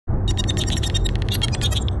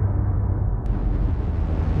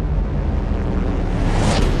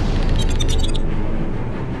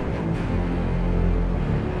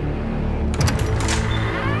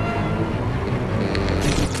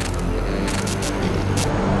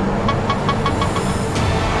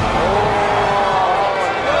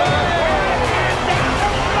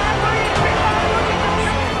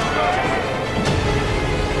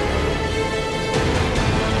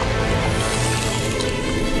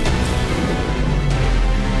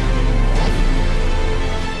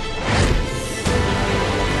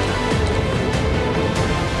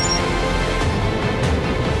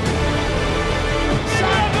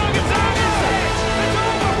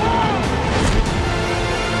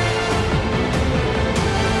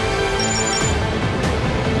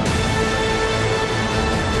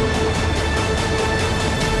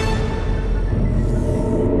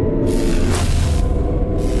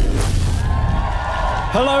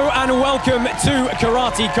Hello and welcome to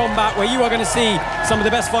Karate Combat, where you are going to see some of the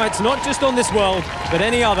best fights, not just on this world, but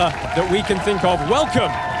any other that we can think of. Welcome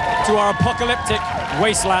to our apocalyptic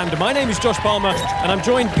wasteland. My name is Josh Palmer, and I'm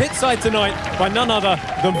joined pitside tonight by none other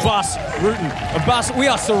than Bas Rutten. Bas, we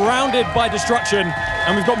are surrounded by destruction,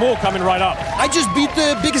 and we've got more coming right up. I just beat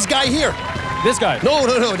the biggest guy here. This guy? No,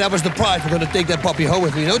 that was the prize. We're going to take that puppy home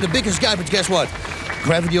with me. You know, the biggest guy, but guess what?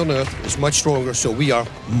 Gravity on Earth is much stronger, so we are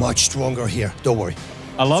much stronger here. Don't worry.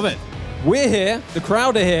 I love it. We're here, the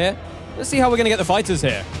crowd are here. Let's see how we're going to get the fighters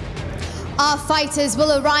here. Our fighters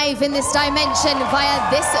will arrive in this dimension via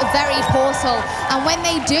this very portal. And when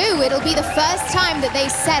they do, it'll be the first time that they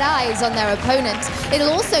set eyes on their opponent. It'll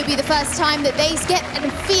also be the first time that they get and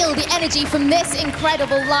feel the energy from this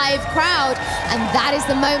incredible live crowd. And that is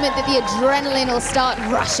the moment that the adrenaline will start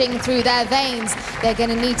rushing through their veins. They're going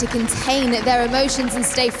to need to contain their emotions and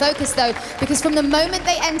stay focused, though, because from the moment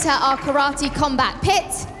they enter our karate combat pit,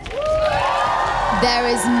 there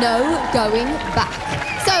is no going back.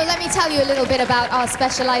 So let me tell you a little bit about our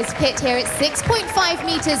specialized pit here. It's 6.5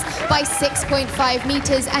 meters by 6.5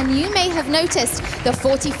 meters, and you may have noticed the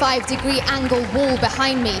 45-degree angle wall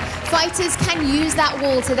behind me. Fighters can use that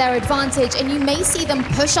wall to their advantage, and you may see them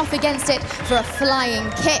push off against it for a flying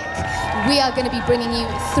kick. We are going to be bringing you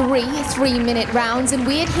three-minute rounds, and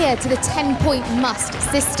we adhere to the 10-point must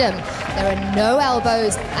system. There are no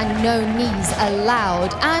elbows and no knees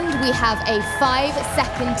allowed, and we have a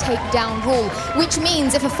 5-second takedown rule, which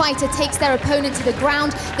means if a fighter takes their opponent to the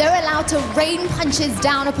ground, they're allowed to rain punches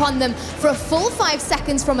down upon them for a full 5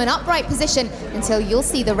 seconds from an upright position until you'll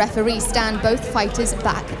see the referee stand both fighters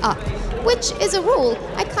back up. Which is a rule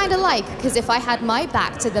I kind of like, because if I had my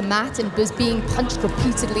back to the mat and was being punched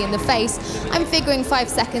repeatedly in the face, I'm figuring 5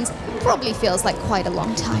 seconds probably feels like quite a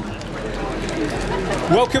long time.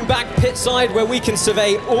 Welcome back pitside, where we can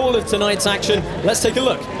survey all of tonight's action. Let's take a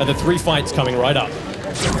look at the 3 fights coming right up.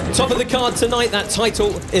 Top of the card tonight, that title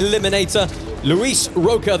eliminator, Luis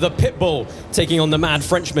Rocha, the Pitbull, taking on the mad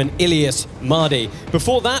Frenchman, Ilies, Mardhi.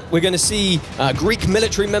 Before that, we're going to see Greek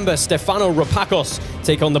military member Stefanos Roupakas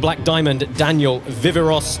take on the Black Diamond, Daniel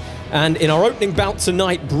Viveros. And in our opening bout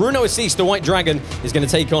tonight, Bruno Assis, the White Dragon, is going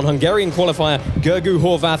to take on Hungarian qualifier Gergő,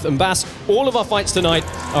 Horváth and Bas. All of our fights tonight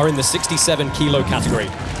are in the 67-kilo category.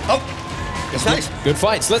 Oh, that's nice. Good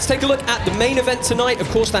fights. Let's take a look at the main event tonight. Of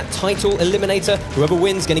course, that title eliminator. Whoever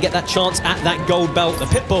wins going to get that chance at that gold belt, the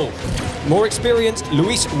Pitbull. More experienced,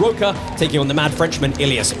 Luis Rocha, taking on the mad Frenchman,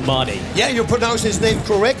 Ilies Mardhi. Yeah, you pronounced his name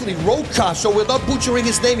correctly, Rocha, so we're not butchering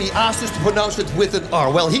his name. He asked us to pronounce it with an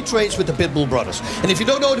R. Well, he trains with the Pitbull Brothers. And if you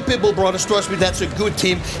don't know the Pitbull Brothers, trust me, that's a good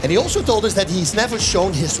team. And he also told us that he's never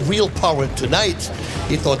shown his real power. Tonight,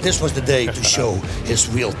 he thought this was the day to show his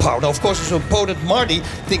real power. Now, of course, his opponent, Mardhi,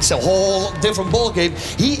 thinks a whole different ballgame.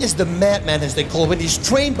 He is the madman, as they call him, and he's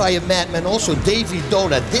trained by a madman, also Davy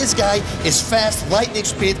Donut. This guy is fast, lightning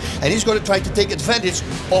speed, and he's going to try to take advantage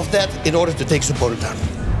of that in order to take his opponent down.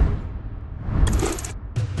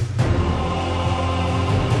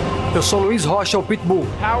 Eu sou Luis Rocha, o Pitbull.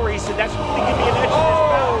 Power, he said, that's going to give me an edge in this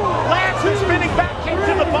battle. Lance is spinning back kick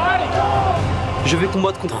to the body. Je vais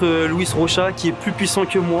combattre contre Luis Rocha, qui est plus puissant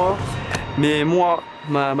que moi. Mais moi,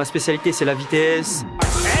 ma spécialité, c'est la vitesse.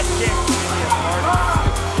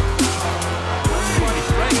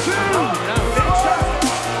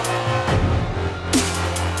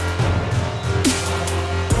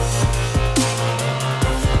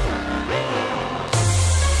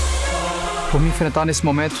 Por me enfrentar nesse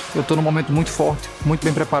momento, eu estou num momento muito forte, muito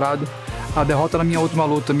bem preparado. A derrota na minha última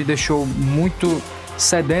luta me deixou muito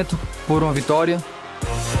sedento por uma vitória.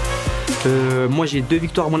 Moi j'ai 2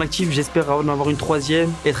 victoires à mon actif, j'espère en avoir une 3e,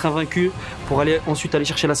 être invaincu pour ensuite aller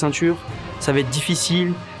chercher la ceinture. Ça va être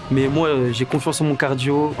difficile, mais moi j'ai confiance en mon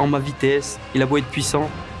cardio, en ma vitesse. Il a beau être puissant,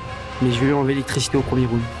 mais je vais lui enlever l'électricité au premier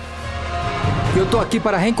round. Eu tô aqui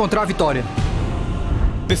para reencontrar a vitória.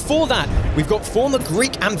 Before that, we've got former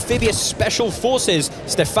Greek amphibious special forces,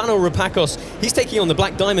 Stefanos Roupakas. He's taking on the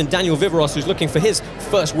Black Diamond, Daniel Viveros, who's looking for his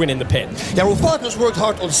first win in the pit. Yeah, Roupakas worked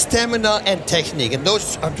hard on stamina and technique, and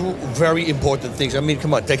those are 2 very important things. I mean,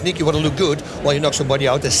 come on, technique, you want to look good while you knock somebody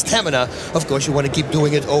out. The stamina, of course, you want to keep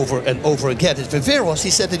doing it over and over again. As Viveros,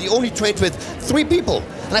 he said that he only trained with 3 people.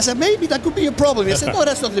 And I said, maybe that could be a problem. He said, no,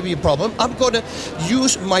 that's not going to be a problem. I'm going to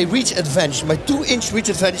use my reach advantage, my 2-inch reach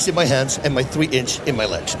advantage in my hands and my 3-inch in my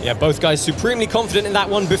legs. Yeah, both guys supremely confident in that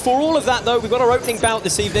one. Before all of that, though, we've got our opening bout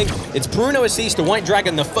this evening. It's Bruno Assis, the White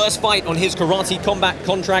Dragon, the first fight on his karate combat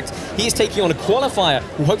contract. He is taking on a qualifier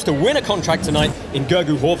who hopes to win a contract tonight in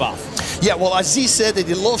Gergő, Horváth. Yeah, well, Assis said that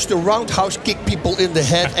he loves to roundhouse kick people in the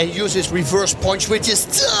head and uses reverse punch, which is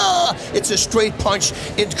it's a straight punch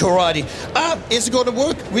in karate. Is it going to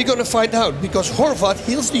work? We're going to find out, because Horváth,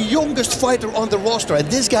 he's the youngest fighter on the roster, and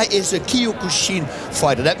this guy is a Kyokushin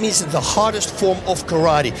fighter. That means it's the hardest form of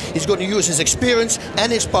karate. He's going to use his experience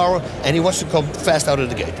and his power, and he wants to come fast out of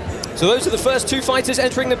the gate. So those are the first two fighters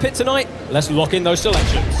entering the pit tonight. Let's lock in those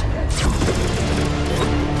selections.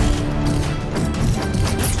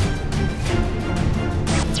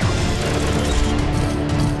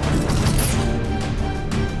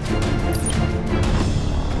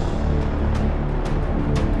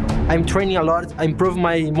 I'm training a lot, I improve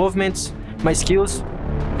my movements, my skills,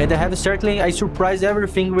 and I surprise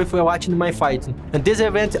everything with watching my fight. And this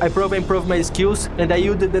event, I improve my skills, and I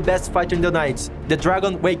yield the best fighter in the night. The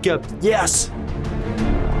Dragon, wake up, yes!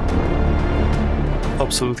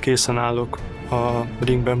 Abszolút készen állok a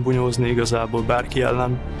ringben bunyózni igazából bárki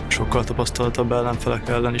ellen. Sokkal tapasztaltabb ellenfelek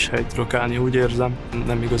ellen is helyt tudok állni, úgy érzem.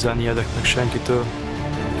 Nem igazán ijedek meg senkitől.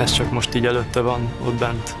 Ez csak most így előtte van, ott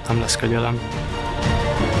bent nem lesz kegyelem.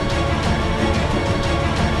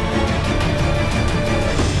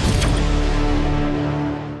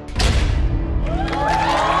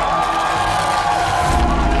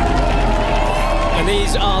 And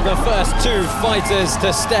these are the first two fighters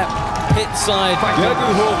to step pit side.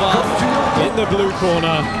 Gergő Horváth in the blue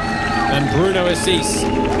corner and Bruno Assis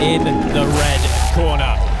in the red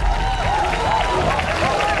corner.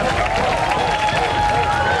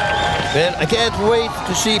 Man, I can't wait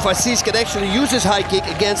to see if Assis can actually use his high kick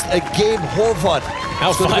against a game Horváth.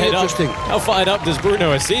 How fired up does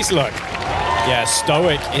Bruno Assis look? Yeah,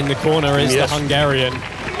 stoic in the corner is the Hungarian.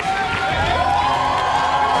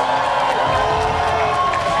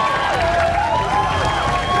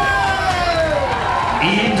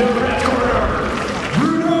 In the red corner,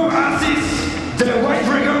 Bruno Assis, the white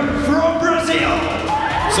dragon from Brazil.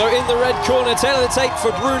 So in the red corner, tail of the tape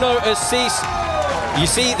for Bruno Assis. You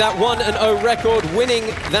see that 1-0 record, winning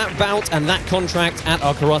that bout and that contract at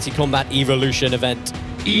our Karate Combat Evolution event.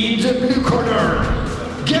 In the blue corner,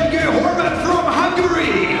 Gergő Horváth from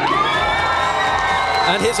Hungary.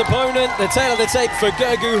 And his opponent, the tail of the tape for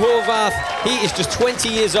Gergő Horváth. He is just 20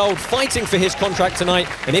 years old, fighting for his contract tonight.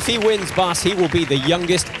 And if he wins, Bas, he will be the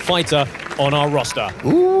youngest fighter on our roster.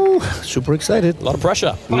 Ooh, super excited. A lot of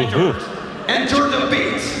pressure. Enter the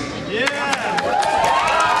pit.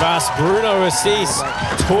 Bas, Bruno Assis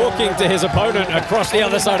talking to his opponent across the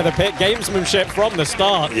other side of the pit. Gamesmanship from the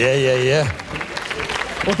start. Yeah.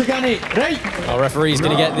 Our referee's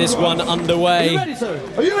going to get this one underway. Are you ready, sir?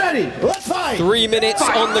 Are you ready? Let's fight! 3 minutes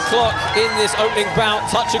on the clock in this opening bout.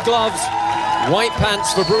 Touch of gloves. White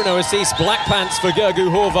pants for Bruno Assis, black pants for Gergő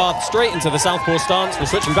Horváth. Straight into the southpaw stance. We're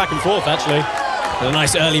switching back and forth, actually. And a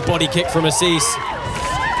nice early body kick from Assis.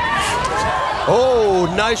 Oh,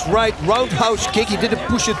 nice right roundhouse kick. He didn't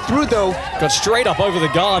push it through, though. Got straight up over the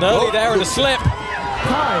guard early there and a slip.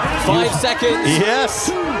 5 seconds.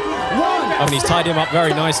 Yes. And he's tied him up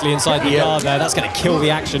very nicely inside the guard there. That's going to kill the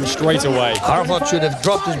action straight away. Horváth should have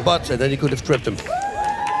dropped his butt and then he could have tripped him.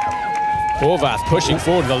 Horváth pushing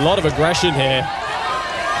forward with a lot of aggression here.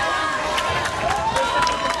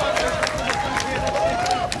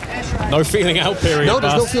 No feeling out period. No,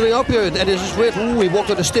 there's Bas. no feeling out period. And it's just weird. Ooh, he walked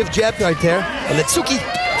on a stiff jab right there. And Letsuki,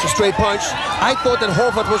 it's a straight punch. I thought that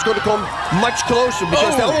Horváth was going to come much closer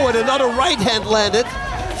because and another right hand landed.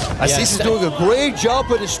 Assis is doing a great job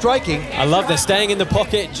with his striking. I love that, staying in the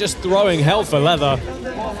pocket, just throwing hell for leather.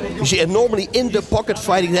 You see, and normally in the pocket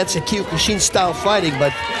fighting, that's a Kyokushin style fighting,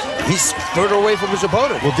 but he's further away from his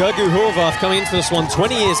opponent. Well, Gergő Horváth coming into this one,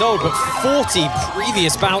 20 years old, but 40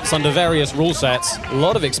 previous bouts under various rule sets. A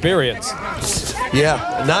lot of experience.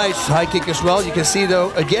 Yeah, nice high kick as well. You can see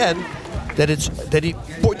though, again, that he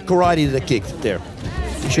put karate to the kick there.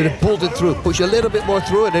 He should have pulled it through, push a little bit more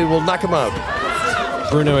through and it will knock him out.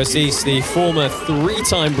 Bruno Assis, the former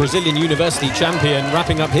 3-time Brazilian university champion,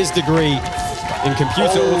 wrapping up his degree in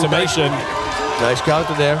computer automation. Nice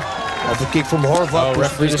counter there. Off a kick from Horváth.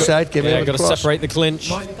 Referee's the side, came in got to cross. separate the clinch.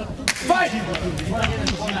 Fight!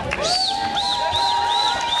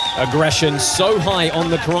 Aggression so high on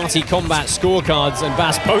the Karate Combat scorecards, and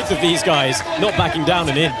Bas, both of these guys not backing down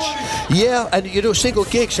an inch. Yeah, and you know, single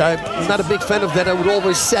kicks, I'm not a big fan of that. I would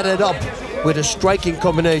always set it up with a striking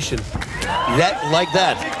combination. Like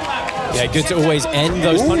that. Yeah, good to always end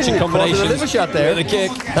those punching combinations. Liver shot there. With a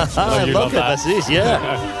kick. I love that. Assis,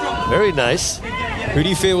 yeah. Very nice. Who do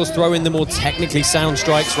you feel is throwing the more technically sound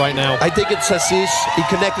strikes right now? I think it's Assis. He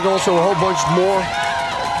connected also a whole bunch more.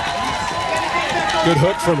 Good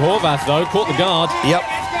hook from Horváth though, caught the guard. Yep.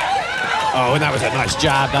 Oh, and that was a nice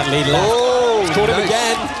jab, that lead left. Oh, Caught him nice.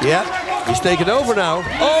 again. Yeah. He's taking over now.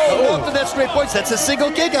 Oh, not to that straight points. That's a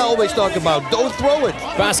single kick I always talk about. Don't throw it.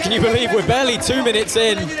 Bas, can you believe we're barely 2 minutes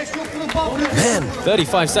in? Man.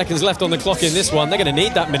 35 seconds left on the clock in this one. They're going to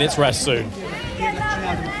need that minute's rest soon.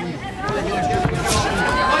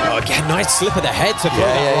 Oh, again, nice slip of the head to throw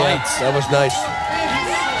that right. That was nice.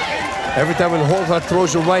 Every time when Horváth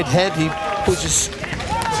throws a right hand, he puts his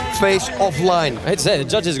face offline. I'd say the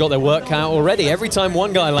judges got their work cut out already. Every time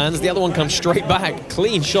one guy lands, the other one comes straight back.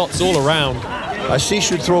 Clean shots all around. Assis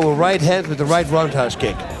should throw a right hand with the right roundhouse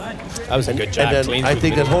kick. That was a good jab. And then I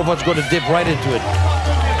think that Horváth's going to dip right into it.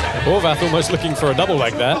 Horváth almost looking for a double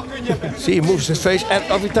leg there. See, he moves his face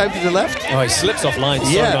every time to the left. Oh, he slips off line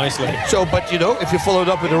so nicely. So, but you know, if you follow it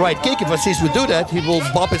up with the right kick, if Assis would do that, he will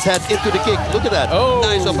bop his head into the kick. Look at that. Oh,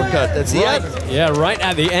 nice uppercut. That's the end. Yeah, right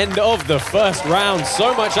at the end of the first round.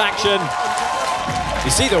 So much action.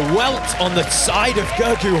 You see the welt on the side of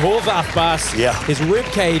Gergő Horváth, Bas. Yeah. His rib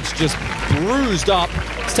cage just bruised up.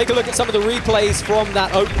 Let's take a look at some of the replays from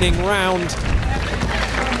that opening round.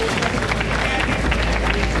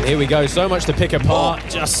 Here we go, so much to pick apart,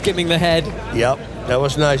 just skimming the head. Yep, that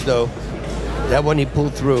was nice though. That one he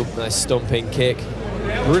pulled through. Nice stomping kick.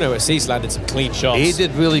 Bruno Assis landed some clean shots. He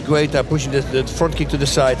did really great, pushing the front kick to the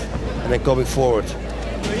side and then coming forward.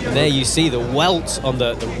 And there you see the welt on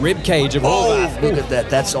the rib cage of Horváth. Look at that,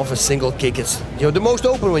 that's off a single kick. It's the most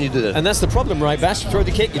open when you do that. And that's the problem, right, Bas? You throw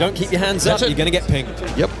the kick, you don't keep your hands up, you're going to get pinged.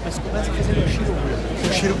 Yep.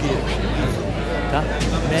 So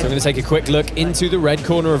I'm going to take a quick look into the red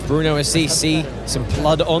corner of Bruno Assis. See some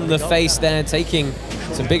blood on the face there, taking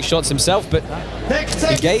some big shots himself, but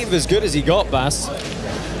he gave as good as he got, Bas.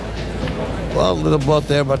 Well, a little blood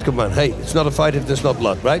there, but come on. Hey, it's not a fight if there's not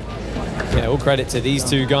blood, right? Yeah, all credit to these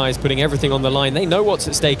two guys putting everything on the line. They know what's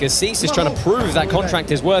at stake. Assis is trying to prove that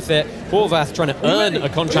contract is worth it. Horváth trying to earn a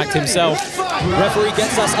contract himself. Referee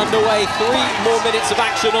gets us underway. 3 more minutes of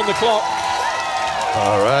action on the clock.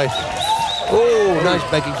 All right. Oh, nice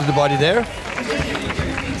backing to the body there.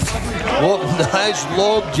 What nice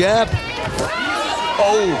long jab.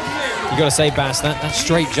 Oh. You got to say, Bas, that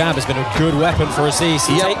straight jab has been a good weapon for Assis.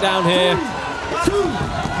 Takedown here.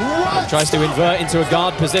 Tries to invert into a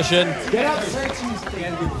guard position. Of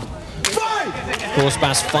course,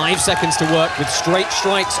 Bas, 5 seconds to work with straight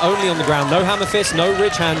strikes only on the ground. No hammer fist, no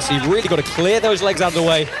ridge hands. So you've really got to clear those legs out of the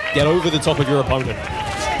way, get over the top of your opponent.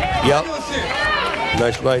 Yep.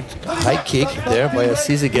 Nice right high kick there by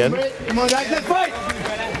Assis again. Do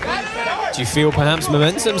you feel perhaps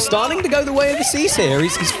momentum starting to go the way of Assis here?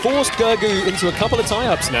 He's forced Gergő into a couple of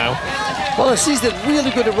tie-ups now. Well, Assis did really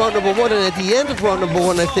good at round number 1, and at the end of round number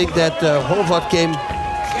 1, I think that Horváth came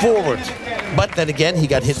forward. But then again, he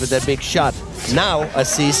got hit with that big shot. Now,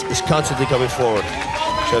 Assis is constantly coming forward.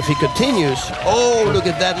 So if he continues, oh, look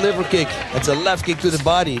at that liver kick. That's a left kick to the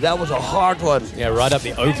body. That was a hard one. Yeah, right up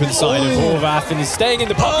the open side of Horváth, and he's staying in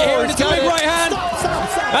the pocket here, and it's a big right hand.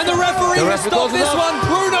 And the referee has stopped this one.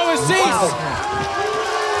 Bruno Assis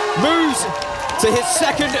moves to his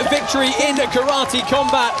second victory in karate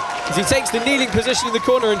combat as he takes the kneeling position in the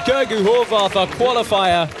corner, and Gergő Horváth, our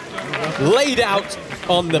qualifier, laid out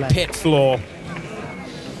on the pit floor.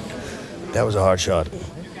 That was a hard shot.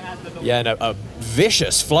 Yeah, no, a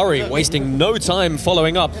vicious flurry, wasting no time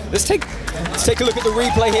following up. Let's take a look at the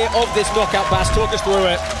replay here of this knockout. Bas, talk us through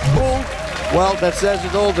it. Well, that says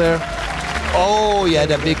it all there. Oh, yeah,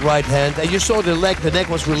 that big right hand. And you saw the neck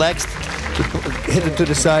was relaxed. Hit it to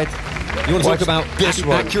the side. You want to talk about this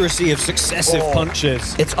accuracy of successive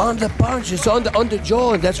punches. It's on the punch, it's on the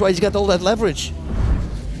jaw, and that's why he's got all that leverage.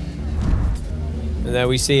 And there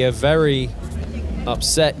we see a very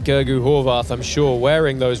upset Gergő Horváth, I'm sure,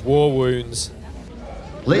 wearing those war wounds.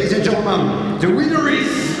 Ladies and gentlemen, the winner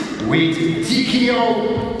is, with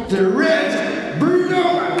TKO, the red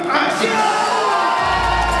Bruno Assis.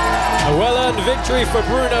 A well-earned victory for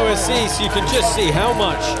Bruno Assis. You can just see how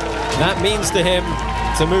much that means to him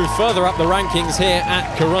to move further up the rankings here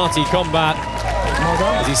at Karate Combat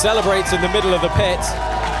as he celebrates in the middle of the pit.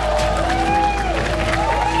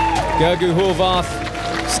 Gergő Horváth,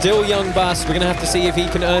 still young, Bas. We're going to have to see if he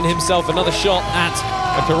can earn himself another shot at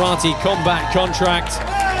a Karate Combat contract.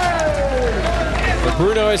 But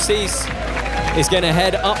Bruno Assis is going to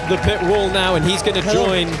head up the pit wall now, and he's going to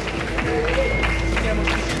join.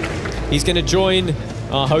 He's going to join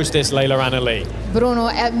our hostess, Layla Rules. Bruno,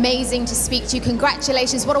 amazing to speak to you.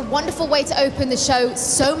 Congratulations. What a wonderful way to open the show.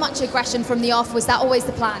 So much aggression from the off. Was that always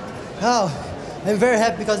the plan? Oh, I'm very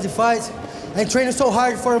happy because the fight. I'm training so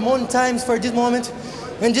hard for long times for this moment.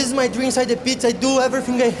 And this is my dream inside the pit. I do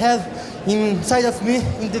everything I have inside of me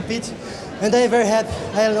in the pit. And I'm very happy.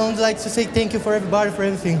 I would like to say thank you for everybody, for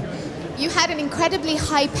everything. You had an incredibly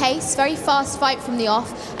high pace, very fast fight from the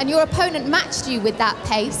off, and your opponent matched you with that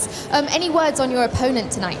pace. Any words on your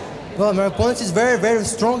opponent tonight? Well, my opponent is very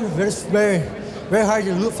strong, very hard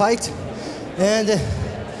to fight, and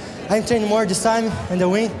I'm training more this time and I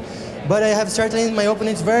win. But I have certainly my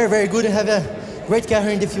opponent is very good and have a great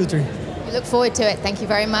career in the future. We look forward to it. Thank you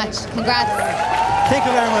very much. Congrats. Thank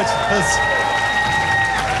you very much.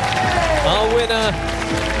 Our winner,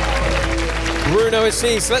 Bruno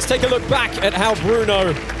Assis. Let's take a look back at how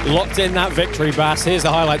Bruno locked in that victory, Bas. Here's the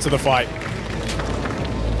highlights of the fight.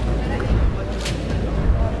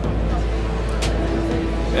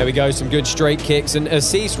 There we go, some good straight kicks, and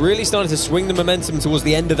Assis really started to swing the momentum towards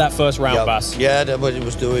the end of that first round, Bas. Yeah, that's what he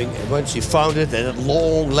was doing. Once he found it, and a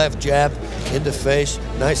long left jab in the face,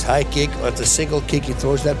 nice high kick, at the single kick, he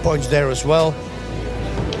throws that punch there as well.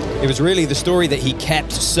 It was really the story that he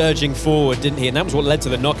kept surging forward, didn't he? And that was what led to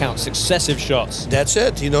the knockout, successive shots. That's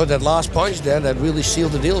it. You know, that last punch there that really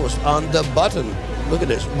sealed the deal was on the button. Look at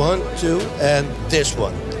this. 1, 2, and this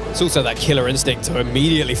one. It's also that killer instinct to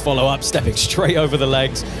immediately follow up, stepping straight over the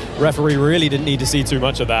legs. Referee really didn't need to see too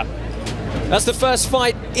much of that. That's the first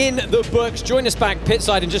fight in the books. Join us back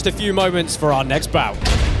pitside in just a few moments for our next bout.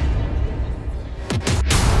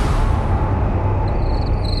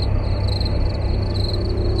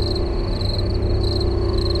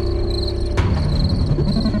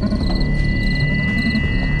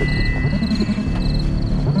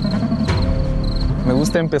 Me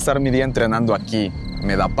gusta empezar mi día entrenando aquí,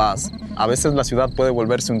 me da paz. A veces la ciudad puede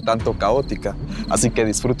volverse un tanto caótica, así que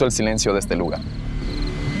disfruto el silencio de este lugar.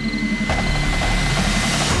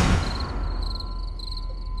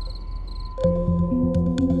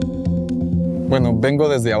 Bueno, vengo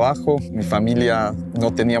desde abajo, mi familia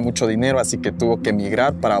no tenía mucho dinero, así que tuvo que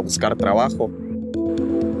emigrar para buscar trabajo.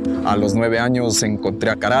 A los 9 años encontré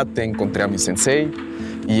a karate, encontré a mi sensei,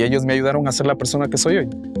 y ellos me ayudaron a ser la persona que soy hoy.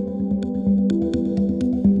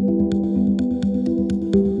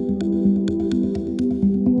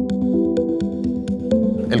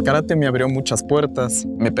 El karate me abrió muchas puertas,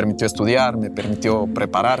 me permitió estudiar, me permitió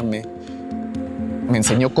prepararme, me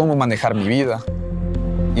enseñó cómo manejar mi vida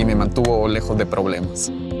y me mantuvo lejos de problemas.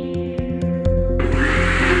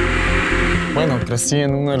 Bueno, crecí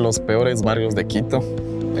en uno de los peores barrios de Quito.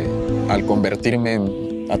 Al convertirme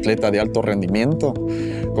en atleta de alto rendimiento,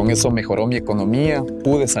 con eso mejoró mi economía,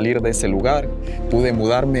 pude salir de ese lugar, pude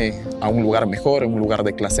mudarme a un lugar mejor, un lugar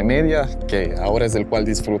de clase media, que ahora es del cual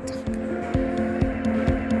disfruto.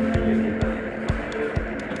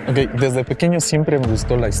 Desde pequeño siempre me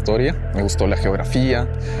gustó la historia, me gustó la geografía,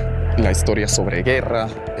 la historia sobre guerra,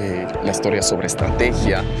 la historia sobre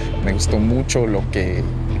estrategia. Me gustó mucho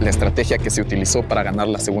la estrategia que se utilizó para ganar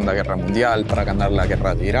la Segunda Guerra Mundial, para ganar la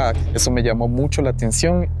guerra de Irak. Eso me llamó mucho la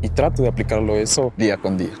atención y trato de aplicarlo eso día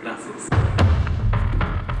con día.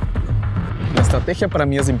 La estrategia para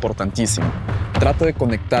mí es importantísima. Trato de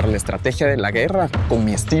conectar la estrategia de la guerra con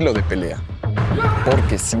mi estilo de pelea.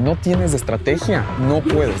 Porque si no tienes estrategia, no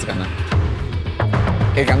puedes ganar.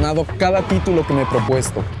 He ganado cada título que me he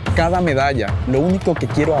propuesto, cada medalla. Lo único que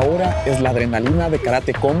quiero ahora es la adrenalina de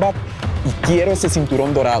Karate Combat y quiero ese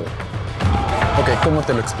cinturón dorado. Ok, ¿cómo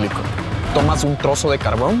te lo explico? Tomas un trozo de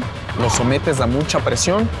carbón, lo sometes a mucha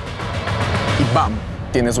presión y ¡bam!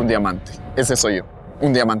 Tienes un diamante. Ese soy yo,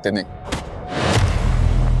 un diamante negro.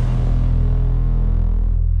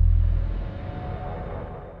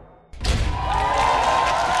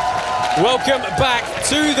 Welcome back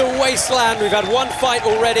to the wasteland. We've had one fight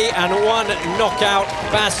already and one knockout.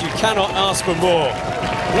 Bas, you cannot ask for more.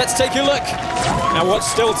 Let's take a look at what's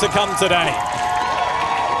still to come today.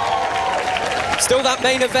 Still that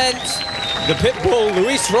main event, the Pitbull,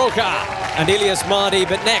 Rocha and Ilies Mardhi.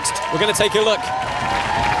 But next, we're going to take a look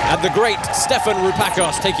at the great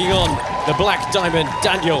Roupakas taking on the Black Diamond,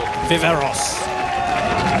 Daniel Viveros.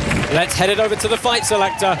 Let's head it over to the fight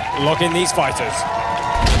selector, lock in these fighters.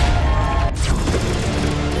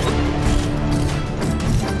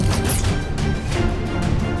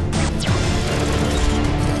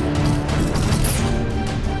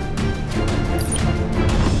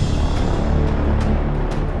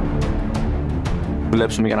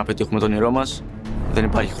 Δουλέψουμε για να πετύχουμε το όνειρό μας. Δεν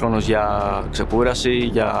υπάρχει χρόνος για ξεκούραση,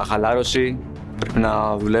 για χαλάρωση. Πρέπει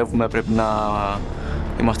να δουλεύουμε, πρέπει να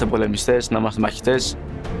είμαστε πολεμιστές, να είμαστε μαχητές.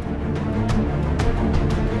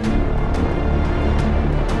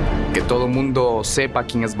 Que todo el mundo sepa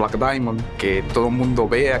quién es Black Diamond, que todo el mundo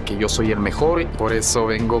vea que yo soy el mejor. Por eso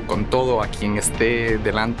vengo con todo. A quien esté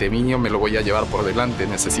delante mío me lo voy a llevar por delante.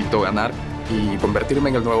 Necesito ganar y convertirme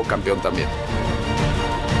en el nuevo campeón también.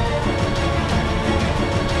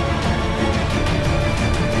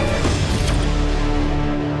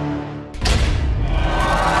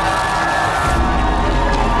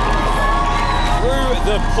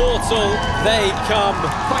 portal they come.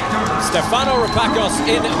 Stefanos Roupakas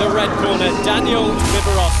in the red corner, Daniel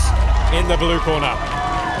Viveros in the blue corner.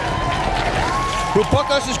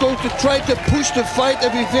 Roupakas is going to try to push the fight,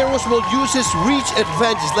 and Viveros will use his reach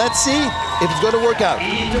advantage. Let's see if it's going to work out.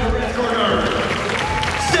 In the red corner,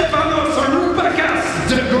 Stefanos Roupakas,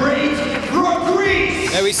 the great from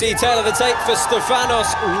Greece. There we see tail of the tape for Stefanos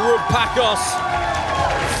Roupakas,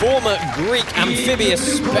 former Greek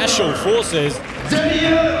amphibious special forces.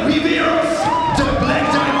 Daniel Viveros, the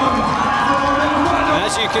black diamond from Ecuador.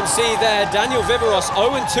 As you can see there, Daniel Viveros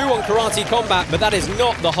 0-2 on karate combat, but that is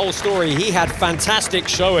not the whole story. He had fantastic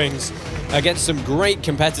showings against some great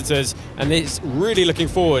competitors, and he's really looking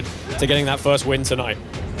forward to getting that first win tonight.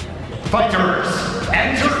 Fighters,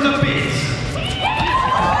 enter the pit.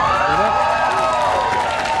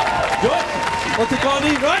 Good.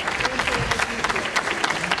 Otakani, right?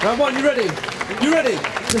 Round one, you ready? You ready?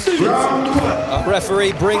 Let's do this. Round one.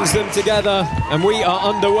 Referee brings them together, and we are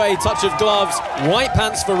underway. Touch of gloves, white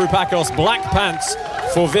pants for Roupakas, black pants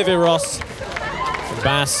for Viveros.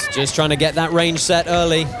 Bas just trying to get that range set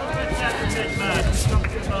early.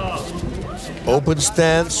 Open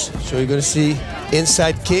stance, so you're going to see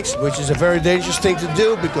inside kicks, which is a very dangerous thing to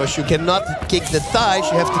do because you cannot kick the thighs,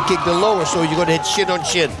 you have to kick the lower, so you're going to hit shin on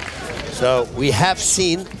shin. So we have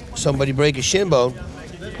seen somebody break a shin bone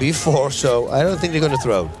before, so I don't think they're going to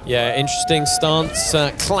throw. Yeah, interesting stance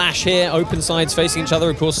clash here. Open sides facing each other.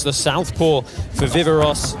 Of course, the southpaw for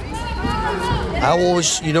Viveros. I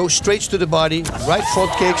always, you know, straight to the body, right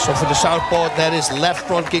front kicks, so for the southpaw, that is left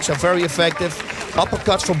front kicks are very effective.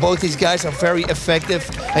 Uppercuts from both these guys are very effective.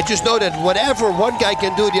 And just know that whatever one guy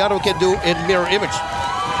can do, the other can do in mirror image.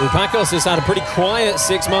 Roupakas has had a pretty quiet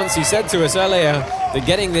 6 months. He said to us earlier that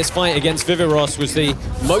getting this fight against Viveros was the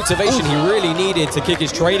motivation he really needed to kick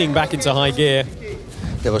his training back into high gear.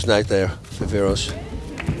 That was nice there, Viveros.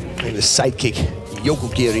 And the sidekick,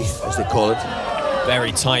 Yokogiri, as they call it.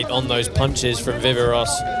 Very tight on those punches from Viveros.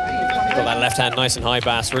 Got that left hand nice and high,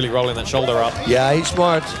 Bas, really rolling that shoulder up. Yeah, he's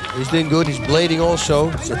smart. He's doing good. He's blading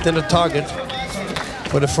also. It's a thinner target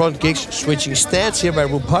for the front kicks. Switching stance here by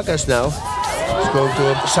Roupakas now. He's going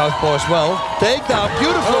to a southpaw as well. Takedown,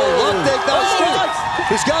 beautiful. Long takedown straight.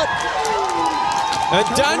 He's got. And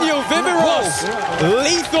Daniel Viveros,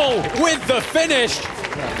 lethal with the finish.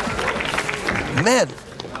 Man.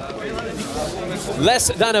 Less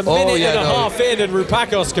than a minute and a half in, and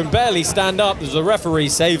Roupakas can barely stand up as the referee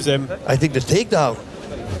saves him. I think the takedown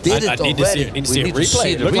did I it need already. to see a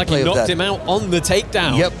replay. It looked like he knocked him out on the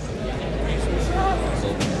takedown. Yep.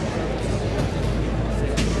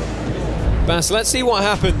 Bas, let's see what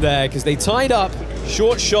happened there, because they tied up,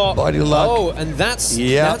 short shot. Body lock. Oh, and that's...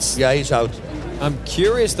 Yeah, he's out. I'm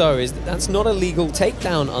curious, though, that's not a legal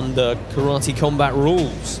takedown under karate combat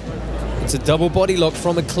rules. It's a double body lock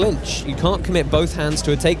from a clinch. You can't commit both hands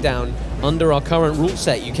to a takedown under our current rule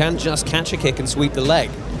set. You can just catch a kick and sweep the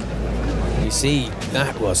leg. You see,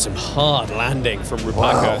 that was some hard landing from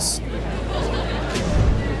Roupakas. Wow.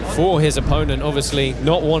 For his opponent, obviously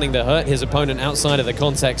not wanting to hurt his opponent outside of the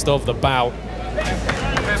context of the bout.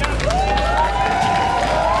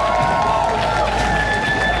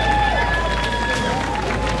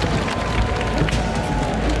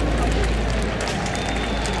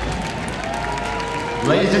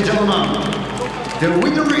 Ladies and gentlemen, the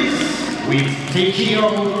winner is, with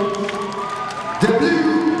TKO, the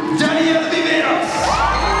blue, Daniel Viveros.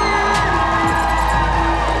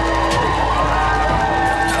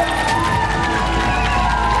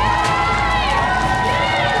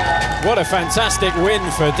 What a fantastic win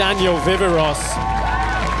for Daniel Viveros.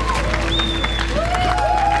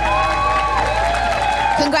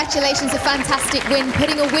 Congratulations, a fantastic win.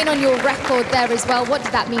 Putting a win on your record there as well. What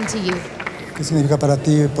did that mean to you? ¿Qué significa para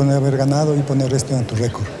ti haber ganado y poner esto en tu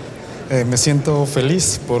récord? Me siento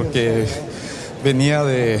feliz porque venía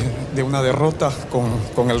de una derrota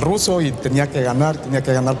con el ruso y tenía que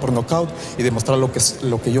ganar por nocaut y demostrar lo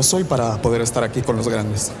que yo soy para poder estar aquí con los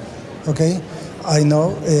grandes. Okay, I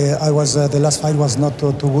know the last fight was not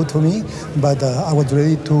too good for me, but I was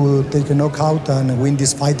ready to take a knockout and win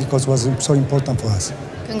this fight because it was so important for us.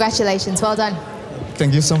 Congratulations, well done.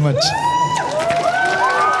 Thank you so much.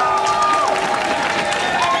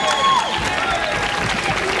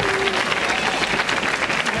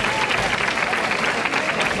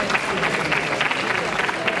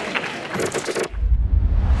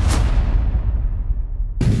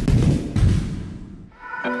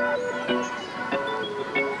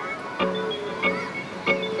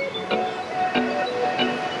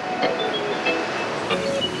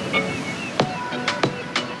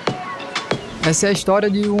 Essa é a história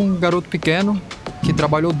de um garoto pequeno que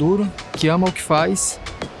trabalhou duro, que ama o que faz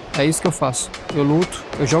É isso que eu faço. Eu luto,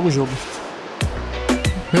 eu jogo o jogo.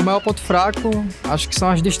 Meu maior ponto fraco, acho que são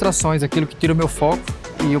as distrações, aquilo que tira o meu foco.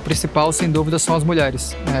 E o principal, sem dúvida, são as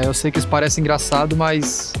mulheres. Eu sei que isso parece engraçado,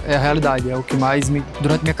 mas é a realidade. É o que mais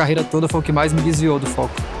durante minha carreira toda, foi o que mais me desviou do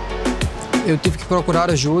foco. Eu tive que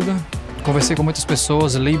procurar ajuda, conversei com muitas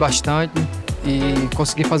pessoas, li bastante e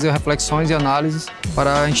consegui fazer reflexões e análises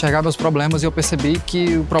para enxergar meus problemas, e eu percebi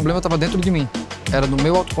que o problema estava dentro de mim. Era no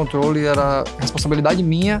meu autocontrole, era responsabilidade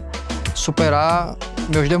minha superar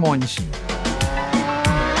meus demônios.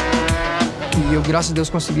 E eu, graças a Deus,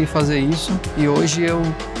 consegui fazer isso, e hoje eu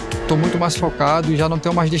estou muito mais focado e já não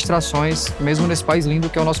tenho mais distrações, mesmo nesse país lindo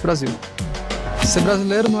que é o nosso Brasil. Ser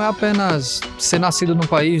brasileiro não é apenas ser nascido num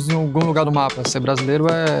país, em algum lugar do mapa. Ser brasileiro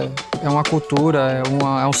é uma cultura,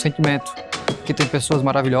 é um sentimento, que tem pessoas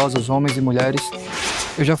maravilhosas, homens e mulheres.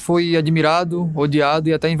 Eu já fui admirado, odiado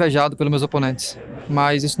e até invejado pelos meus oponentes,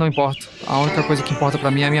 mas isso não importa. A única coisa que importa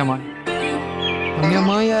para mim é a minha mãe. A minha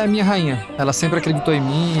mãe é minha rainha. Ela sempre acreditou em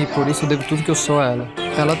mim e por isso eu devo tudo que eu sou a ela.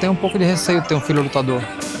 Ela tem um pouco de receio de ter um filho lutador.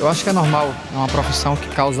 Eu acho que é normal, é uma profissão que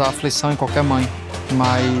causa aflição em qualquer mãe.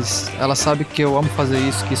 Mas ela sabe que eu amo fazer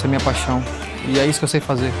isso, que isso é minha paixão. E é isso que eu sei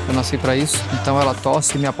fazer. Eu nasci para isso, então ela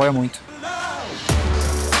torce e me apoia muito.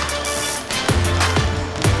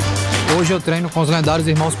 Hoje eu treino com os lendários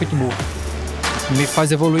irmãos Pitbull. Me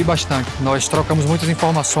faz evoluir bastante. Nós trocamos muitas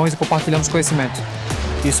informações e compartilhamos conhecimento.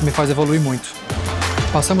 Isso me faz evoluir muito.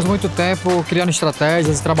 Passamos muito tempo criando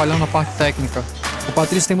estratégias e trabalhando na parte técnica. O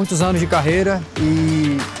Patrício tem muitos anos de carreira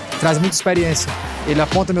e traz muita experiência. Ele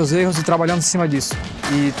aponta meus erros e trabalhamos em cima disso.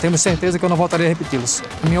 E temos certeza que eu não voltarei a repeti-los.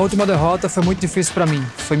 Minha última derrota foi muito difícil para mim.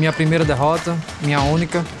 Foi minha primeira derrota, minha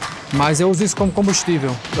única. Mas eu uso isso como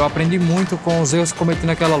combustível. Eu aprendi muito com os erros que cometi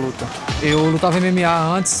naquela luta. Eu lutava em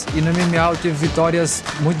MMA antes e no MMA eu tive vitórias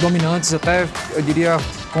muito dominantes, até eu diria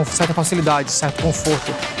com certa facilidade, certo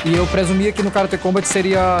conforto. E eu presumia que no Karate Combat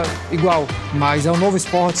seria igual, mas é um novo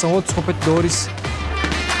esporte, são outros competidores.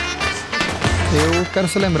 Eu quero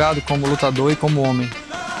ser lembrado como lutador e como homem.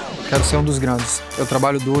 Quero ser um dos grandes. Eu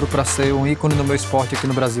trabalho duro para ser um ícone no meu esporte aqui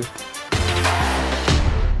no Brasil.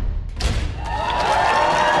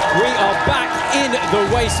 We are back in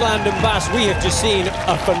the wasteland, and Bas, we have just seen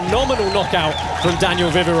a phenomenal knockout from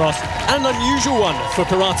Daniel Viveros, and an unusual one for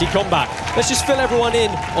Karate Combat. Let's just fill everyone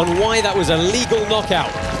in on why that was a legal knockout.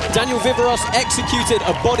 Daniel Viveros executed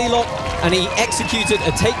a body lock, and he executed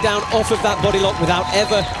a takedown off of that body lock without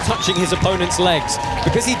ever touching his opponent's legs.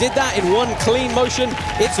 Because he did that in one clean motion,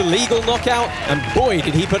 it's a legal knockout, and boy,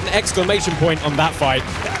 did he put an exclamation point on that fight.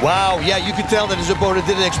 Wow, yeah, you could tell that his opponent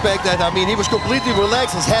didn't expect that. I mean, he was completely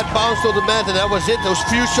relaxed, his head bounced on the mat, and that was it. Those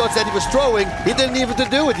few shots that he was throwing, he didn't even to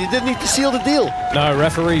do it. He didn't need to seal the deal. No,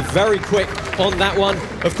 referee very quick on that one.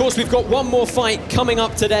 Of course, we've got one more fight coming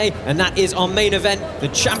up today, and that is our main event, the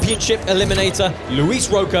championship eliminator, Luis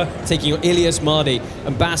Rocha taking on Ilies Mardhi.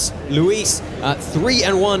 And Bas, Luis,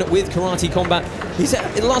 3-1 with Karate Combat. He said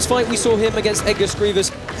in the last fight we saw him against Edgar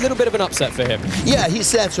Skrivers, a little bit of an upset for him. Yeah, he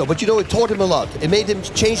said so, but you know, it taught him a lot. It made him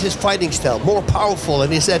change his fighting style, more powerful,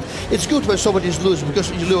 and he said, it's good when somebody's losing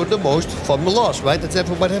because you learn the most from the loss, right? That's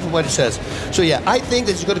what everybody says. So yeah, I think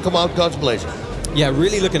that he's going to come out guns blazing. Yeah,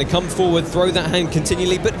 really looking to come forward, throw that hand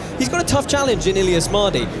continually, but he's got a tough challenge in Ilies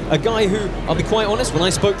Mardhi, a guy who, I'll be quite honest, when I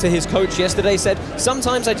spoke to his coach yesterday, said,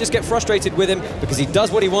 sometimes I just get frustrated with him because he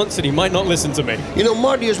does what he wants and he might not listen to me. You know,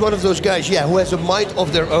 Mardhi is one of those guys, yeah, who has a mind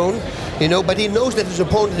of their own, you know, but he knows that his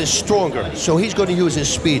opponent is stronger, so he's going to use his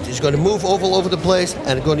speed. He's going to move all over the place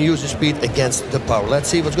and going to use his speed against the power. Let's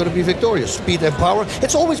see what's going to be victorious, speed and power.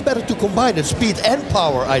 It's always better to combine it, speed and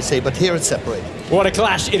power, I say, but here it's separated. What a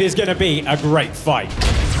clash, it is going to be a great fight.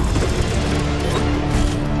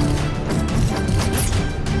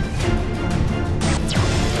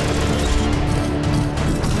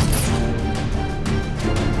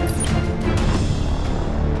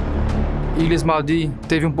 Ilies Mardhi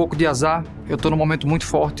teve um pouco de azar. Eu estou num momento muito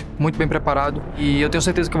forte, muito bem preparado. E eu tenho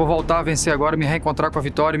certeza que eu vou voltar a vencer agora, me reencontrar com a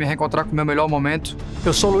vitória, me reencontrar com o meu melhor momento.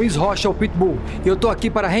 Eu sou Luis Rocha, o Pitbull, e eu estou aqui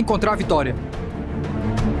para reencontrar a vitória.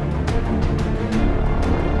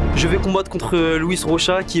 Je vais combattre contre Luis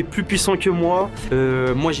Rocha qui est plus puissant que moi.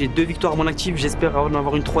 Moi j'ai 2 victoires à mon actif, j'espère en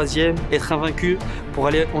avoir une 3e, être invaincu pour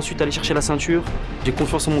ensuite aller chercher la ceinture. J'ai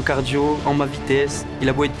confiance en mon cardio, en ma vitesse, il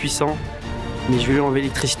a beau être puissant, mais je vais lui enlever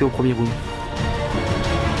l'électricité au premier round.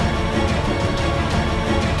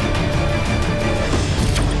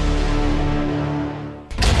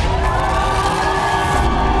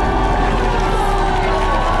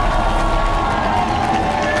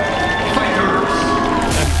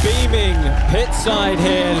 Pit side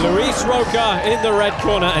here, Luis Rocha in the red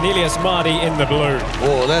corner and Ilies Mardhi in the blue.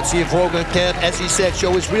 Oh, let's see if Rocha can, as he said,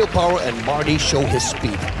 show his real power and Mardhi show his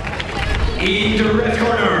speed. In the red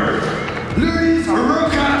corner, Luis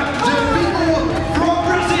Rocha, the people from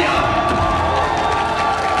Brazil.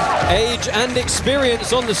 Age and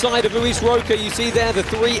experience on the side of Luis Rocha. You see there the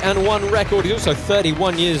 3-1 record. He's also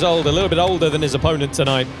 31 years old, a little bit older than his opponent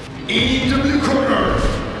tonight. In the blue corner,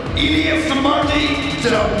 Ilies Mardhi,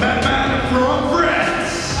 the madman from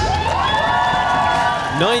France.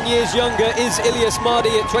 9 years younger is Ilies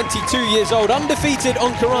Mardhi at 22 years old. Undefeated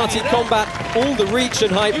on karate combat. All the reach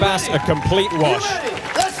and height, Bas, a complete wash.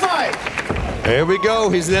 Let's fight! Here we go.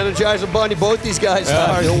 He's an Energizer Bunny. Both these guys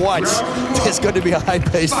are. You'll watch. It's going to be a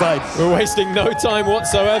high-paced fight. We're wasting no time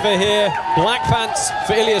whatsoever here. Black pants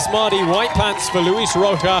for Ilies Mardhi, white pants for Luis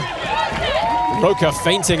Rocha. Rocha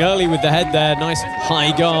feinting early with the head there. Nice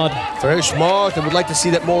high guard. Very smart. I would like to see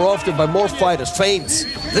that more often by more fighters. Feints,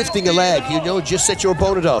 lifting a leg, you know, just set your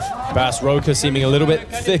opponent off. Bas, Rocha seeming a little bit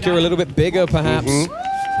thicker, a little bit bigger perhaps.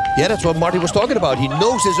 Yeah, that's what Mardhi was talking about. He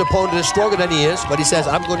knows his opponent is stronger than he is, but he says,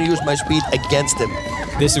 I'm going to use my speed against him.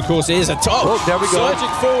 This, of course, is a top. Oh, there we go. Surging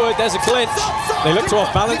forward, there's a clinch. They look to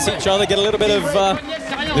off-balance each other, get a little bit of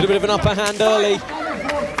an upper hand early.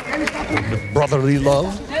 Brotherly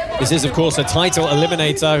love. This is, of course, a title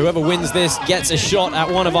eliminator. Whoever wins this gets a shot at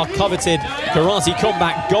one of our coveted karate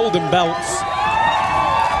combat golden belts.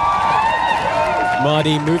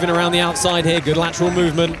 Mardhi moving around the outside here, good lateral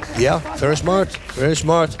movement. Yeah, very smart, very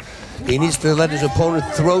smart. He needs to let his opponent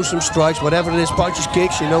throw some strikes, whatever it is, punches,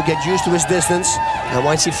 kicks, you know, get used to his distance. And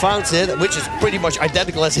once he finds it, which is pretty much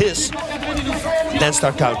identical as his, then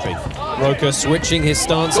start countering. Rocha switching his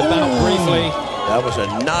stance about briefly. That was a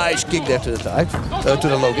nice kick there to the thigh, to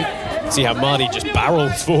the low kick. See how Mardhi just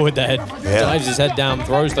barrels forward there, dives his head down,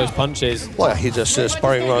 throws those punches. Well, he's just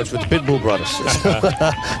sparring rounds with the Pitbull brothers.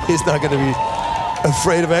 He's not going to be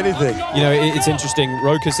afraid of anything. You know, it's interesting.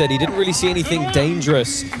 Rocha said he didn't really see anything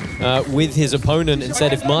dangerous with his opponent and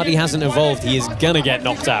said if Mardhi hasn't evolved, he is going to get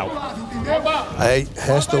knocked out. He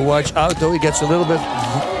has to watch out, though. He gets a little bit...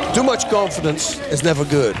 Too much confidence is never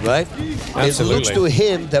good, right? Absolutely. It looks to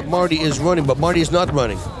him that Mardhi is running, but Mardhi is not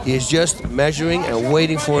running. He is just measuring and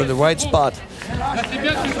waiting for the right spot.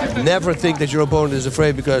 Never think that your opponent is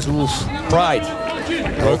afraid because, oof, pride.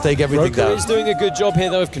 He'll take everything down. Rocha is doing a good job here,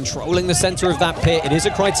 though, of controlling the center of that pit. It is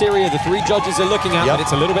a criteria the three judges are looking at, but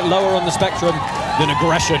it's a little bit lower on the spectrum than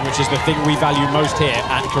aggression, which is the thing we value most here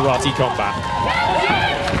at Karate Combat.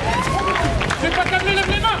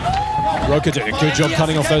 Rocha doing a good job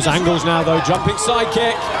cutting off those angles now, though. Jumping side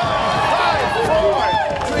kick.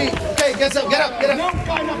 Get up, get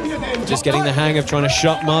up. Just getting the hang of trying to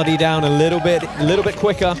shut Mardhi down a little bit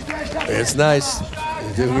quicker. It's nice.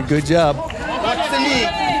 He's doing a good job.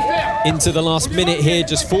 Into the last minute here,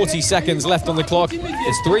 just 40 seconds left on the clock.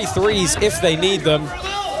 It's 3 threes if they need them.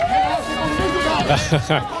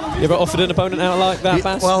 You ever offered an opponent out like that,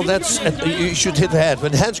 Bas? Well, that's you should hit the head.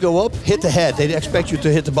 When the hands go up, hit the head. They expect you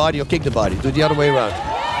to hit the body or kick the body. Do it the other way around.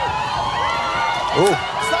 Oh,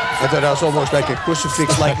 I thought that was almost like a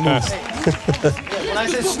crucifix-like move. When I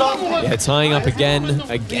say stop. Yeah, tying up again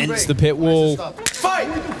against the pit wall.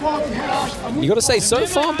 You got to say, so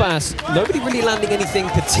far, Bas, nobody really landing anything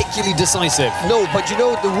particularly decisive. No, but you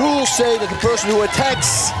know, the rules say that the person who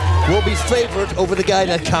attacks will be favored over the guy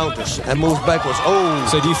that counters and moves backwards. Oh.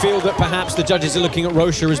 So do you feel that perhaps the judges are looking at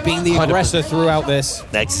Rocha as being the aggressor throughout this?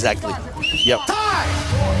 Exactly. Yep.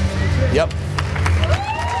 Yep.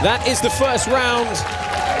 That is the first round.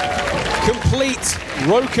 Complete.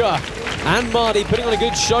 Rocha and Mardhi putting on a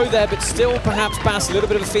good show there, but still perhaps Bas, a little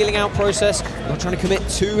bit of a feeling out process, not trying to commit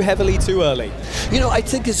too heavily too early. You know, I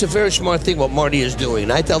think it's a very smart thing what Mardhi is doing.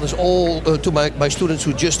 And I tell this all to my students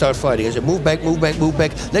who just start fighting. I say, move back, move back, move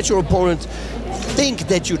back. Let your opponent think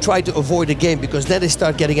that you try to avoid the game, because then they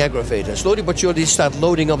start getting aggravated. Slowly but surely they start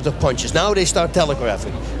loading up the punches. Now they start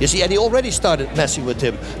telegraphing. You see, and he already started messing with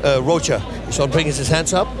him, Rocha. So bringing his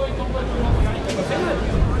hands up.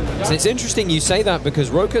 So it's interesting you say that,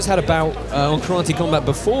 because Rocha's had a bout on Karate Combat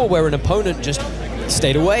before where an opponent just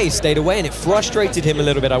stayed away, and it frustrated him a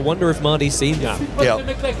little bit. I wonder if Mardhi's seen that. Yeah.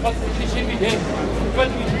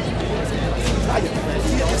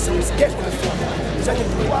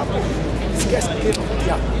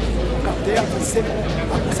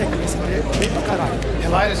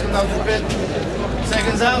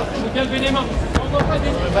 Seconds out.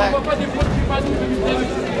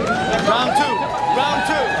 Round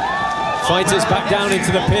two. Fighters back down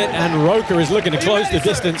into the pit, and Rocha is looking to close the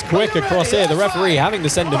distance quick across here. The referee having to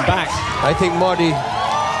send him back. I think Mardhi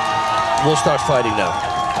will start fighting now.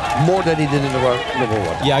 more than he did in the round number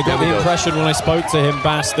one. Yeah, I got the impression when I spoke to him,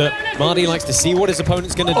 Bas, that Mardhi likes to see what his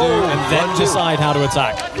opponent's going to do and then decide how to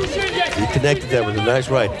attack. He connected there with a nice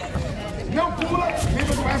right.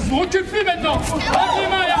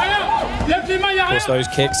 Of course, those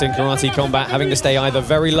kicks in karate combat having to stay either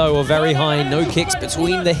very low or very high. No kicks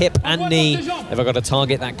between the hip and knee. They've got to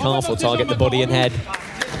target that calf or target the body and head.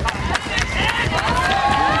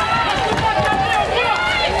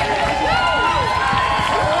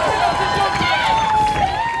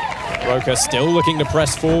 Rocha still looking to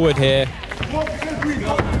press forward here. And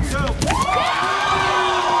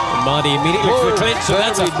Mardhi immediately looks for the clinch, so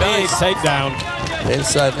that's a big takedown.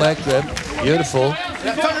 Inside leg grab, beautiful.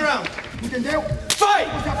 Turn around. Fight!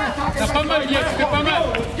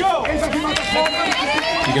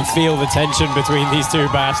 You can feel the tension between these two,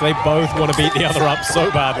 Bas. They both want to beat the other up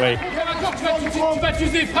so badly.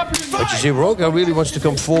 But you see, Rocha really wants to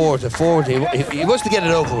come forward and forward. He wants to get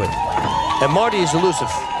it over with. And Mardhi is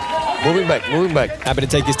elusive. Moving back, moving back. Happy to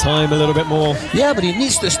take his time a little bit more. Yeah, but he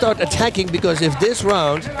needs to start attacking, because if this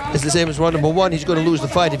round is the same as round number one, he's going to lose the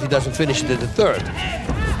fight if he doesn't finish it in the third.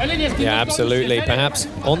 Yeah, absolutely. Perhaps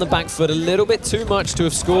on the back foot a little bit too much to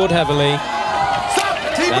have scored heavily.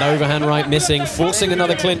 That overhand right missing, forcing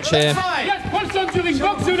another clinch here.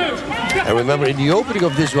 And remember, in the opening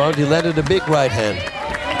of this round, he landed a big right hand.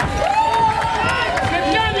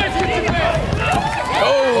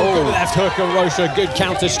 Good left hook of Rocha, good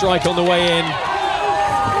counter strike on the way in.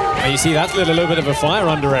 And you see that's lit a little bit of a fire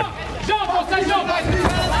under him.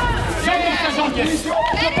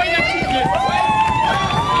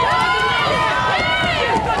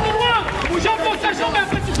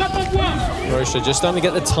 Rocha just starting to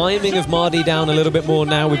get the timing of Mardhi down a little bit more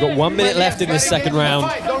now. We've got 1 minute left in this second round.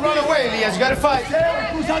 Don't run away, Ilies. You gotta fight.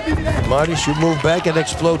 Mardhi should move back and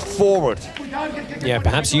explode forward. Yeah,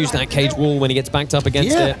 perhaps use that cage wall when he gets backed up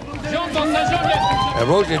against it. And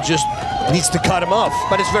Rocha just needs to cut him off,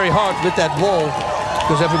 but it's very hard with that wall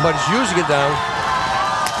because everybody's using it now.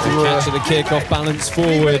 Capture the kick off balance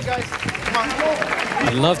forward.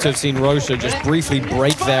 I'd love to have seen Rocha just briefly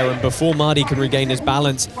break there, and before Mardhi can regain his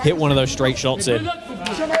balance, hit one of those straight shots in.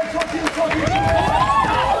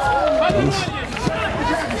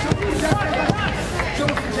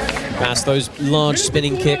 Bas, those large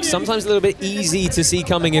spinning kicks, sometimes a little bit easy to see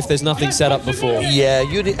coming if there's nothing set up before. Yeah,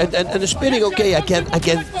 and the spinning, okay, I can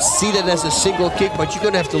see that as a single kick, but you're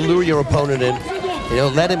going to have to lure your opponent in. You know,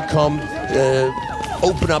 let him come,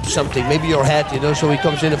 open up something, maybe your head, you know, so he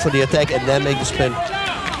comes in for the attack and then make the spin.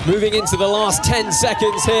 Moving into the last 10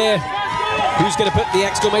 seconds here. Who's going to put the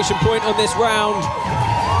exclamation point on this round?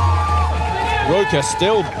 Rocha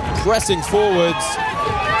still pressing forwards.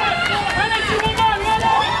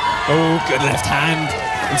 Oh, good left hand.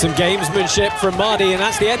 And some gamesmanship from Mardhi, and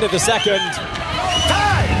that's the end of the second.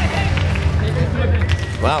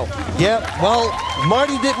 Wow. Yeah, well,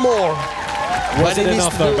 Mardhi did more. Was it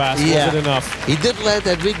enough though, Bas? Yeah. Was it enough? He did land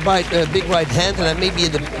that big right hand, and maybe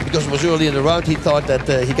because it was early in the round, he thought that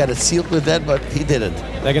he got it sealed with that, but he didn't.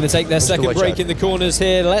 They're going to take their second break in the corners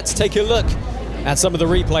here. Let's take a look at some of the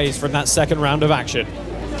replays from that second round of action.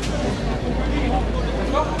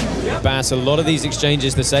 Bas, a lot of these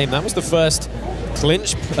exchanges the same. That was the first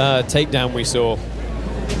clinch takedown we saw.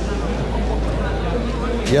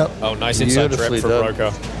 Yep. Oh, nice inside trip from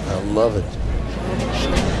Rocha. I love it.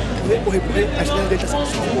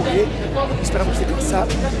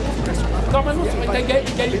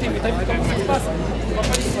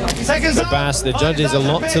 But Bas, the judges, a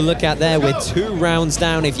lot to look at there. We're 2 rounds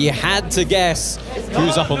down. If you had to guess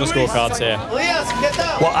who's up on the scorecards here?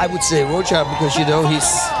 Well, I would say Rocha, because, you know, he's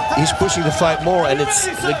pushing the fight more, and it's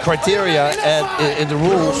the criteria in the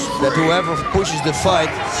rules that whoever pushes the fight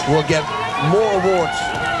will get more awards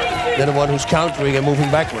than the one who's countering and moving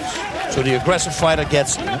backwards. So the aggressive fighter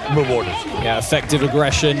gets rewarded. Yeah, effective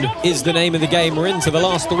aggression is the name of the game. We're into the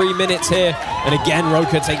last 3 minutes here. And again,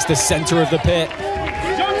 Rocha takes the center of the pit.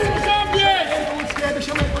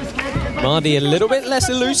 Mardhi a little bit less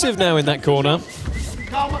elusive now in that corner.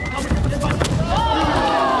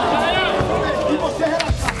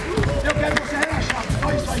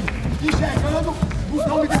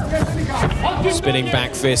 Spinning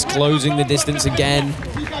back fist, closing the distance again.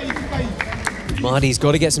 Mardhi's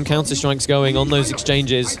got to get some counter strikes going on those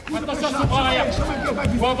exchanges.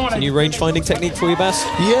 It's a new range finding technique for you, Bas?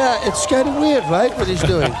 Yeah, it's kind of weird, right, what he's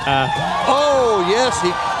doing? Oh, yes,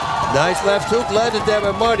 nice left hook landed there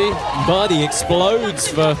by Mardhi. Mardhi explodes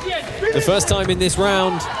for the first time in this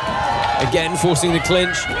round. Again, forcing the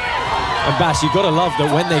clinch. And Bas, you've got to love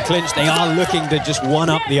that when they clinch, they are looking to just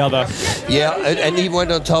one-up the other. Yeah, and he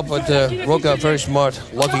went on top, but Rocha very smart,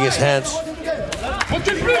 locking his hands.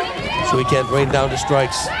 so he can't rain down the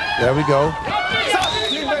strikes. There we go.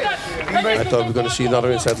 I thought we were going to see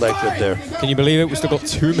another inside leg trip there. Can you believe it? We've still got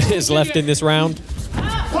 2 minutes left in this round.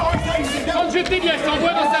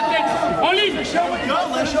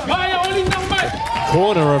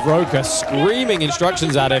 Corner of Rocha screaming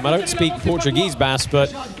instructions at him. I don't speak Portuguese, Bas,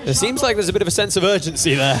 but it seems like there's a bit of a sense of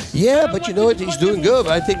urgency there. Yeah, but you know what? He's doing good.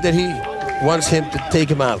 I think that he wants him to take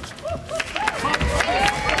him out.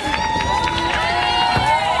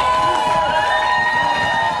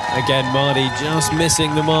 Again, Mardhi just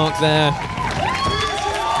missing the mark there.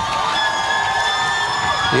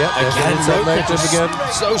 Yep, again, Rocha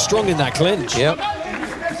just so strong in that clinch. Yep.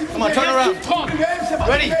 Come on, turn around.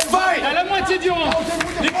 Ready, fight!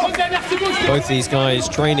 Both these guys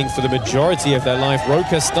training for the majority of their life.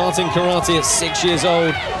 Rocha starting karate at 6 years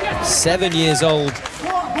old, 7 years old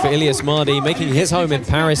for Ilies Mardhi, making his home in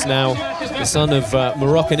Paris now, the son of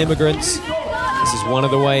Moroccan immigrants. This is one of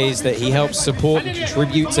the ways that he helps support and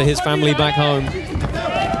contribute to his family back home.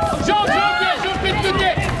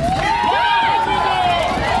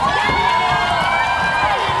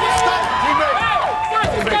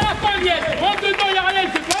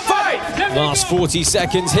 Last 40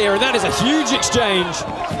 seconds here, and that is a huge exchange.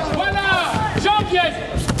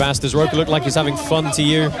 Bas, does Rocha look like he's having fun to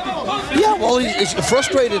you? Yeah, well, he's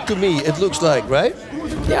frustrated to me, it looks like, right?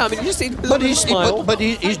 Yeah, I mean, just but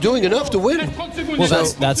he's doing enough to win. Well,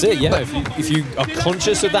 that's it, yeah. If you are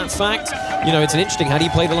conscious of that fact, you know, it's an interesting, how do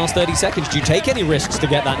you play the last 30 seconds? Do you take any risks to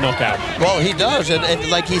get that knockout? Well, he does, and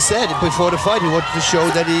like he said before the fight, he wanted to show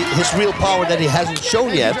that his real power that he hasn't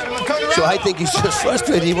shown yet. So I think he's just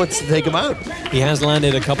frustrated, he wants to take him out. He has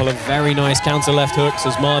landed a couple of very nice counter left hooks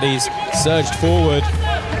as Mardhi's surged forward.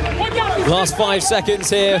 Last 5 seconds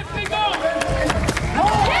here.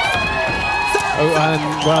 Oh, and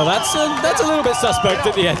well, that's a little bit suspect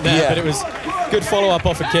at the end there, but it was good follow-up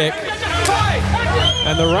off a kick.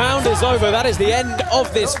 And the round is over. That is the end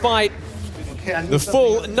of this fight. The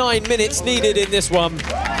full 9 minutes needed in this one.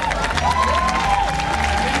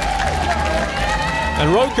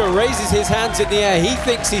 And Rocha raises his hands in the air. He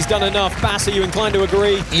thinks he's done enough. Bas, are you inclined to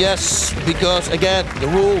agree? Yes, because again, the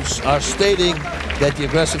rules are stating that the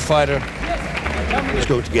aggressive fighter is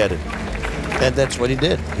going to get it. And that's what he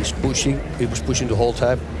did. He's pushing. He was pushing the whole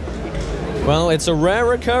time. Well, it's a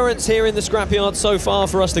rare occurrence here in the scrapyard so far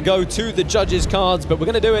for us to go to the judges' cards, but we're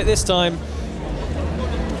going to do it this time.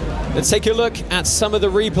 Let's take a look at some of the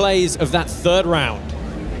replays of that third round.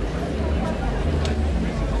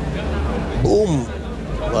 Boom.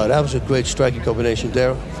 Wow, that was a great striking combination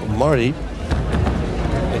there from Mardhi.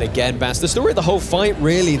 And again, Bas, the story of the whole fight,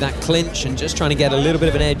 really, that clinch and just trying to get a little bit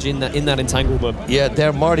of an edge in that entanglement. Yeah,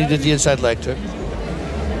 there Mardhi did the inside leg trip.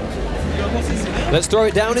 Let's throw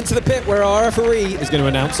it down into the pit where our referee is going to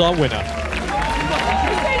announce our winner.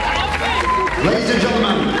 Ladies and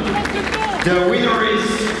gentlemen, the winner is,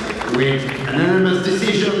 with an unanimous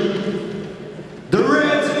decision, the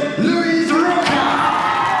red, Rocha.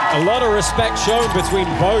 A lot of respect shown between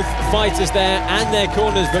both fighters there and their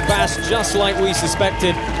corners, but Bas, just like we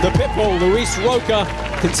suspected, the pitbull, Rocha,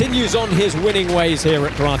 continues on his winning ways here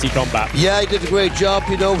at Karate Combat. Yeah, he did a great job.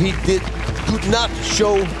 You know, he could not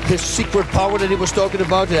show his secret power that he was talking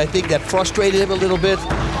about, and I think that frustrated him a little bit.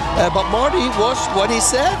 But Mardhi was what he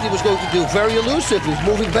said he was going to do, very elusive. He was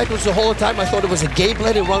moving backwards the whole time. I thought it was a game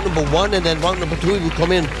plan in round number 1, and then round number 2 he would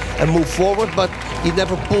come in and move forward, but he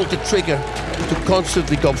never pulled the trigger to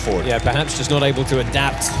constantly come forward. Yeah, perhaps just not able to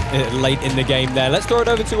adapt late in the game there. Let's throw it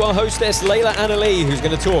over to our hostess, Layla Rules, who's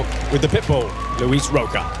going to talk with the pitbull,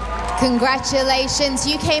 Rocha. Congratulations,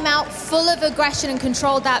 you came out full of aggression and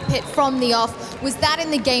controlled that pit from the off. Was that in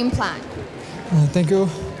the game plan? Thank you.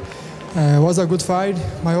 It was a good fight.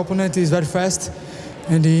 My opponent is very fast,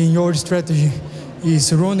 and in your strategy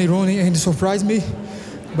is running, and surprised me.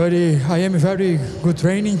 But I am very good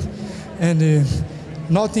training, and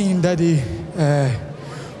nothing that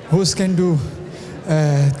who's can do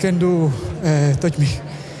touch me.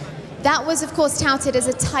 That was, of course, touted as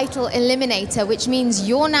a title eliminator, which means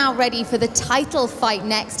you're now ready for the title fight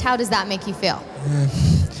next. How does that make you feel?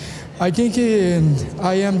 I think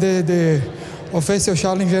I am the official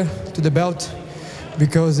challenger to the belt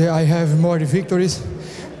because I have more victories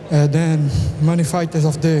than many fighters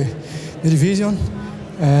of the division.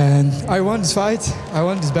 And I won this fight, I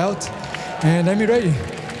won this belt, and I'm ready.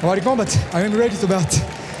 Karate Combat, I am ready to belt.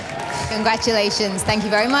 Congratulations. Thank you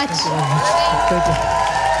very much. Thank you very much. Thank you.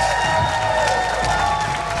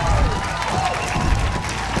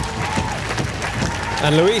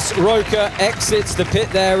 And Rocha exits the pit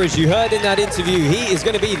there. As you heard in that interview, he is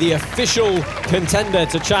going to be the official contender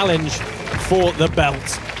to challenge for the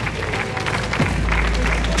belt.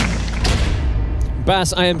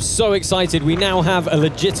 Bas, I am so excited. We now have a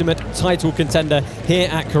legitimate title contender here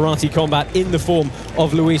at Karate Combat in the form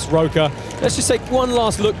of Luis Rocha. Let's just take one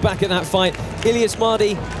last look back at that fight. Ilies,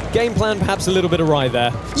 Mardhi, game plan perhaps a little bit awry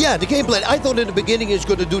there. Yeah, the game plan, I thought in the beginning he's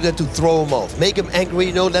going to do that to throw him off. Make him angry,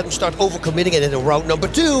 you know, let him start overcommitting, and then in round number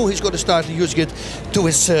 2, he's going to start using it to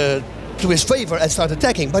his favor and start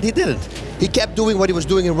attacking, but he didn't. He kept doing what he was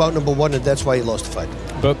doing in round number 1, and that's why he lost the fight.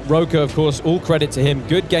 But Rocha, of course, all credit to him.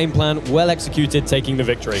 Good game plan, well executed, taking the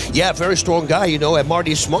victory. Yeah, very strong guy, you know, and Mardhi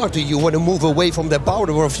is smart. You want to move away from that power.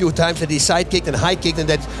 There were a few times that he side kicked and high kicked, and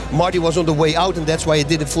that Mardhi was on the way out, and that's why he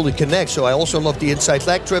didn't fully connect. So I also love the inside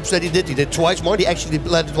leg traps that he did. He did twice. Mardhi actually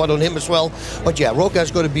landed one on him as well. But yeah, Rocha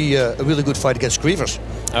is going to be a really good fight against Grievous.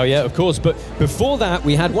 Oh yeah, of course. But before that,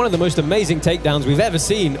 we had one of the most amazing takedowns we've ever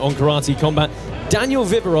seen on Karate Combat. Daniel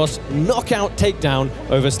Viveros knockout takedown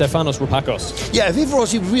over Stefanos Roupakas. Yeah,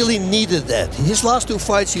 Viveros, he really needed that. His last 2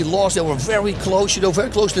 fights he lost, they were very close, you know, very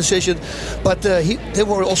close decision. But they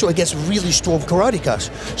were also against really strong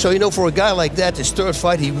karatekas. So, you know, for a guy like that, his 3rd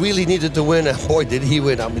fight, he really needed to win. Boy, did he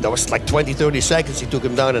win. I mean, that was like 20, 30 seconds. He took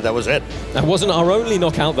him down, and that was it. That wasn't our only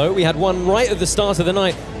knockout, though. We had one right at the start of the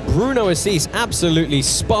night. Bruno Assis absolutely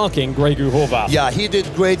sparking Gergő Horváth. Yeah, he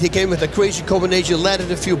did great. He came with a crazy combination,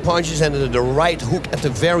 landed a few punches, and then the right hook at the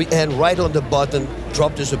very end, right on the button,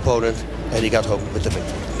 dropped his opponent, and he got home with the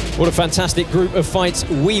victory. What a fantastic group of fights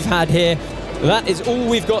we've had here. That is all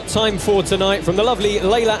we've got time for tonight. From the lovely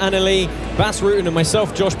Layla and Ilies, Bas Rutten and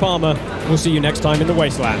myself, Josh Palmer, we'll see you next time in the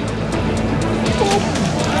Wasteland.